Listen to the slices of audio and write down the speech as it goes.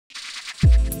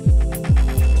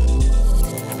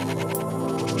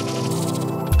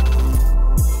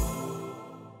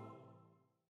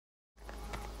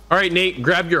All right, Nate,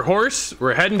 grab your horse.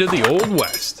 We're heading to the Old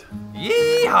West.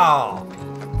 YeeeHaw!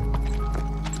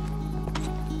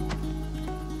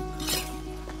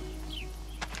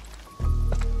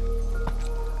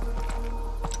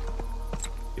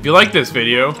 If you like this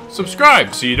video,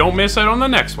 subscribe so you don't miss out on the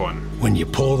next one. When you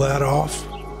pull that off,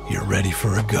 you're ready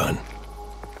for a gun.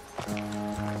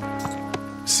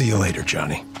 See you later,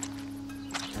 Johnny.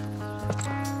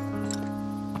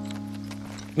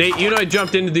 Nate, you and I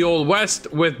jumped into the Old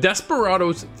West with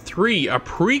Desperados 3, a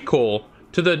prequel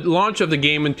to the launch of the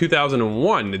game in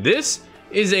 2001. This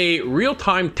is a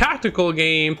real-time tactical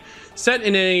game set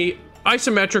in a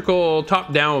isometrical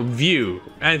top-down view.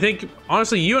 And I think,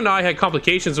 honestly, you and I had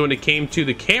complications when it came to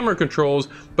the camera controls,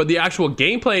 but the actual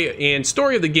gameplay and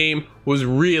story of the game was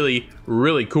really,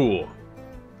 really cool.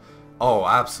 Oh,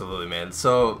 absolutely, man.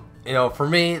 So, you know, for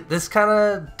me, this kind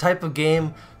of type of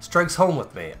game strikes home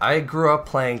with me. I grew up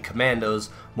playing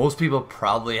Commandos. Most people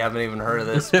probably haven't even heard of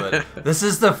this, but this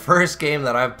is the first game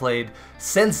that I've played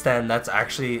since then that's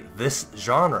actually this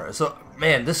genre. So,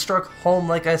 man, this struck home,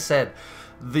 like I said.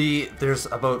 There's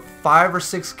about 5 or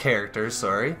 6 characters,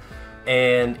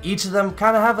 and each of them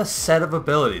kind of have a set of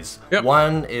abilities. Yep.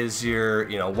 One is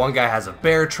one guy has a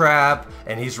bear trap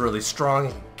and he's really strong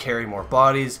and can carry more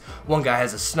bodies. One guy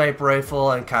has a sniper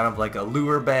rifle and kind of like a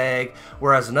lure bag,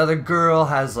 whereas another girl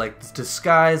has like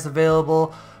disguise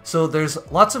available. So there's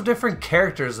lots of different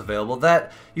characters available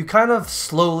that you kind of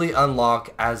slowly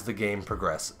unlock as the game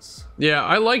progresses. Yeah,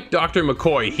 I like Dr.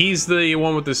 McCoy. He's the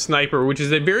one with the sniper, which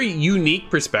is a very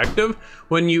unique perspective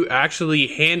when you actually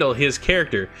handle his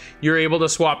character. You're able to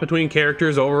swap between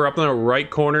characters over up in the right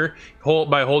corner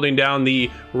by holding down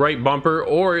the right bumper,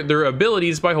 or their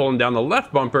abilities by holding down the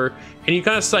left bumper, and you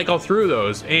kind of cycle through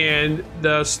those. And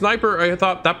the sniper, I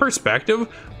thought that perspective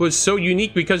was so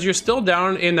unique because you're still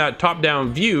down in that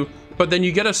top-down view, but then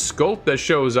you get a scope that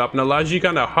shows up and allows you to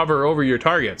kind of hover over your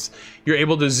targets. You're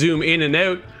able to zoom in and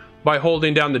out by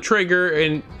holding down the trigger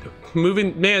and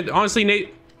moving. Man, honestly,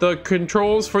 Nate, the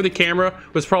controls for the camera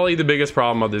was probably the biggest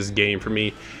problem of this game for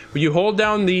me. When you hold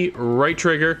down the right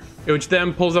trigger, which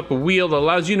then pulls up a wheel that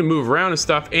allows you to move around and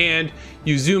stuff, and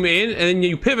you zoom in and then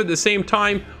you pivot at the same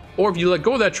time, or if you let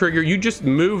go of that trigger, you just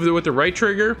move with the right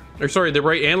trigger, or sorry, the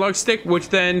right analog stick, which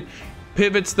then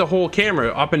pivots the whole camera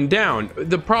up and down.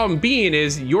 The problem being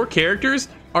is your characters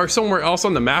are somewhere else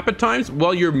on the map at times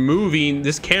while you're moving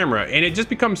this camera, and it just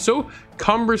becomes so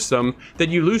cumbersome that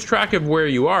you lose track of where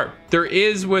you are. There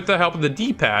is, with the help of the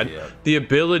D-pad, the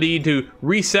ability to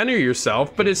recenter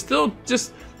yourself, but it's still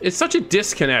just, it's such a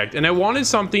disconnect, and I wanted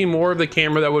something more of the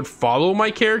camera that would follow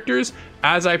my characters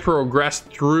as I progressed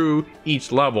through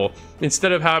each level,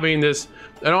 instead of having this.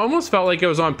 It almost felt like it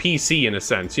was on PC in a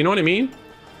sense, you know what I mean?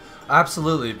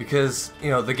 Absolutely, because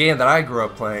the game that I grew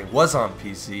up playing was on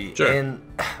PC, sure. And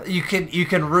you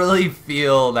can really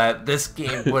feel that this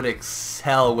game would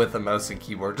excel with a mouse and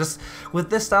keyboard. Just with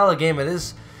this style of game, it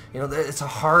is, it's a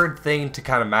hard thing to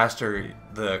kind of master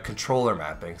the controller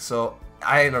mapping. So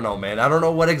I don't know, man. I don't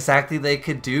know what exactly they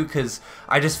could do, because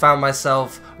I just found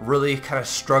myself really kind of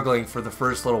struggling for the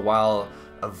first little while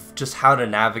of just how to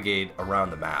navigate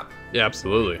around the map. Yeah,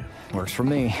 absolutely. Works for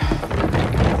me.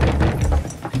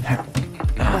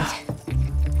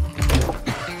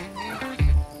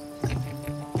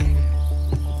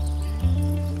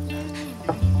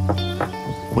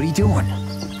 What are you doing?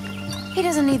 He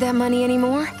doesn't need that money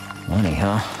anymore. Money,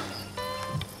 huh?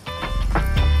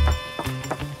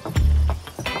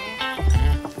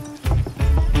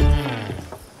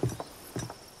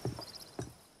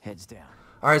 Heads down.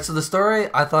 Alright, so the story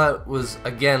I thought was,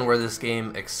 again, where this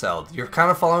game excelled. You're kind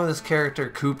of following this character,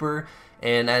 Cooper,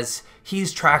 and as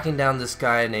he's tracking down this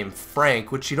guy named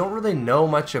Frank, which you don't really know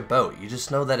much about. You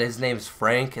just know that his name's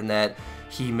Frank and that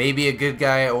he may be a good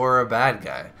guy or a bad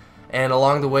guy. And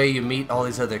along the way you meet all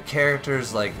these other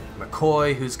characters like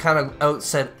McCoy, who's kind of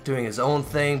outset doing his own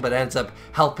thing but ends up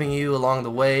helping you along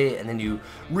the way, and then you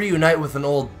reunite with an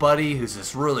old buddy who's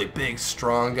this really big,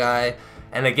 strong guy.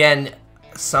 And again,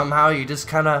 somehow you just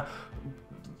kind of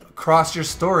cross your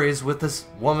stories with this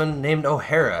woman named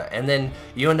O'Hara, and then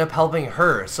you end up helping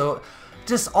her. So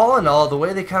just all in all, the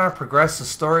way they kind of progress the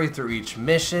story through each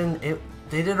mission,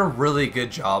 they did a really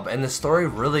good job, and the story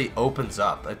really opens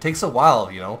up. It takes a while,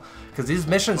 because these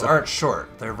missions aren't short.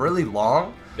 They're really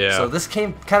long. Yeah. So this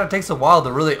game kind of takes a while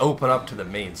to really open up to the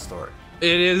main story.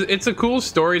 It's a cool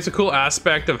story. It's a cool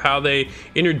aspect of how they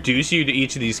introduce you to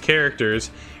each of these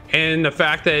characters. And the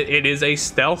fact that it is a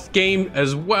stealth game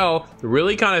as well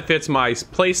really kind of fits my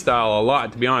playstyle a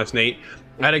lot, to be honest, Nate.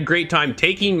 I had a great time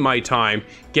taking my time,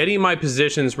 getting my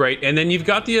positions right, and then you've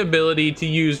got the ability to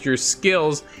use your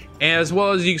skills as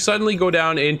well as you suddenly go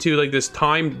down into like this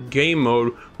timed game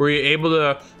mode where you're able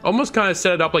to almost kind of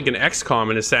set it up like an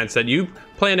XCOM in a sense that you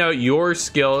plan out your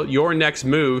skill, your next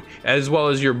move, as well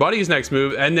as your buddy's next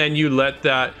move, and then you let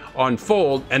that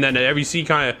unfold, and then you see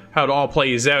kind of how it all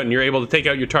plays out, and you're able to take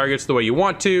out your targets the way you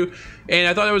want to. And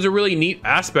I thought that was a really neat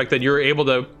aspect that you're able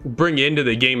to bring into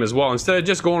the game as well, instead of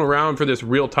just going around for this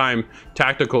real-time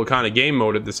tactical kind of game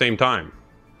mode at the same time.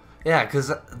 Yeah,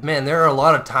 because, man, there are a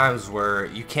lot of times where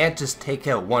you can't just take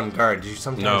out one guard. You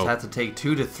sometimes have to take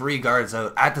 2 to 3 guards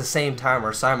out at the same time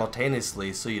or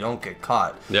simultaneously so you don't get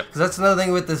caught. Yep. Because that's another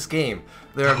thing with this game.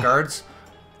 There are guards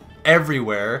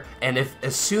everywhere, and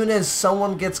as soon as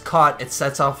someone gets caught, it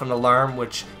sets off an alarm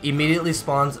which immediately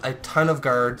spawns a ton of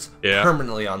guards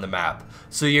permanently on the map.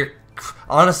 So you're,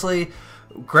 honestly...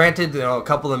 Granted, you know, a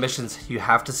couple of missions you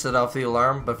have to set off the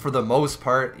alarm, but for the most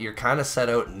part, you're kind of set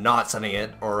out not setting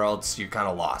it, or else you're kind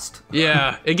of lost.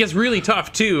 Yeah, it gets really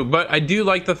tough too, but I do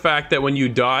like the fact that when you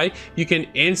die, you can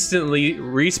instantly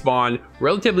respawn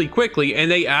relatively quickly, and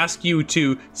they ask you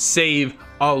to save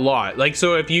a lot. Like,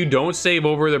 so if you don't save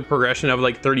over the progression of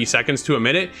like 30 seconds to a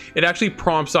minute, it actually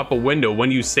prompts up a window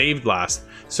when you saved last.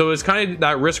 So it's kind of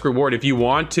that risk reward. If you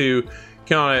want to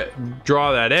kind of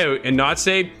draw that out and not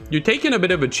save, you're taking a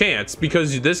bit of a chance,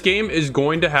 because this game is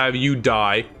going to have you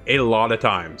die a lot of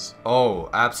times. Oh,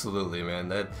 absolutely, man.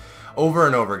 That over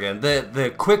and over again.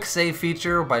 The quick save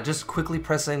feature by just quickly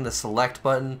pressing the select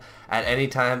button at any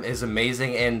time is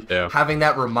amazing, and having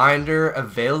that reminder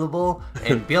available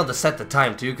and be able to set the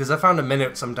time too, because I found a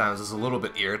minute sometimes is a little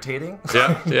bit irritating.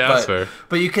 Yeah, that's fair.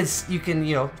 But you can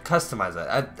you know, customize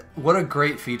that. What a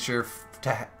great feature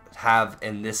to have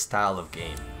in this style of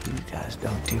game. You guys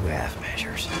don't do half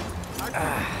measures.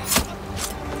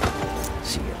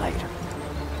 See you later.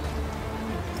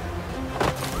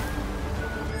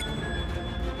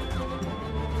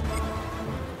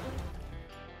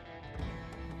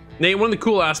 Nate, one of the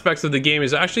cool aspects of the game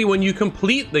is actually when you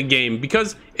complete the game,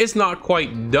 because it's not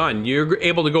quite done. You're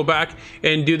able to go back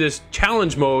and do this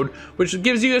challenge mode, which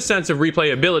gives you a sense of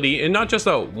replayability and not just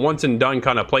a once and done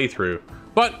kind of playthrough.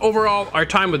 But overall, our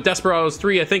time with Desperados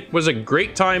 3, I think, was a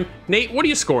great time. Nate, what do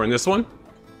you score in this one?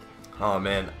 Oh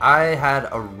man, I had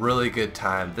a really good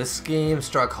time. This game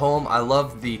struck home. I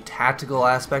love the tactical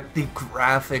aspect. The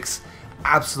graphics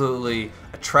absolutely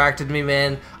attracted me,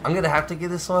 man. I'm gonna have to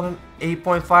give this one an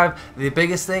 8.5. The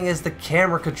biggest thing is the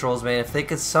camera controls, man. If they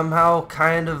could somehow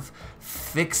kind of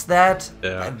fix that,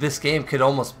 this game could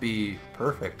almost be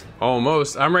perfect.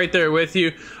 Almost. I'm right there with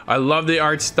you. I love the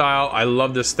art style. I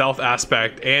love the stealth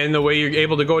aspect, and the way you're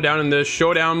able to go down in the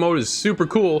showdown mode is super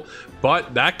cool,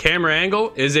 but that camera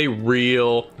angle is a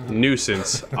real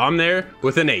nuisance. I'm there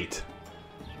with an 8.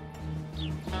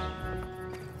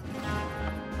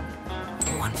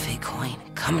 One fake coin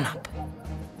coming up.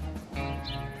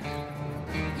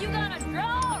 You gonna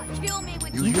draw or kill me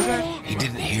with You hear that? He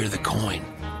didn't hear the coin.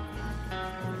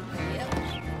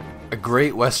 A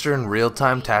great Western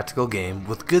real-time tactical game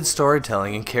with good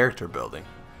storytelling and character building.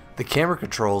 The camera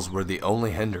controls were the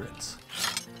only hindrance.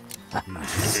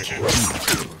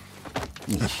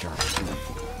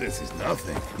 This is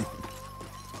nothing.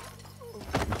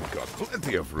 We've got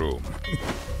plenty of room.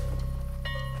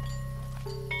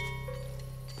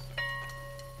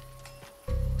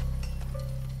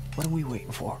 What are we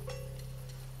waiting for?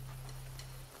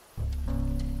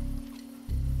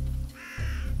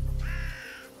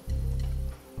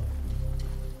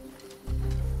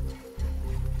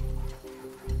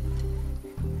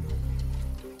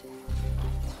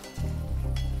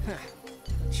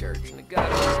 Church and the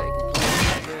godforsaken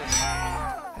place like this.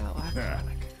 How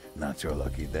ironic. Not your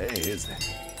lucky day, is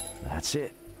it? That's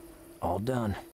it. All done.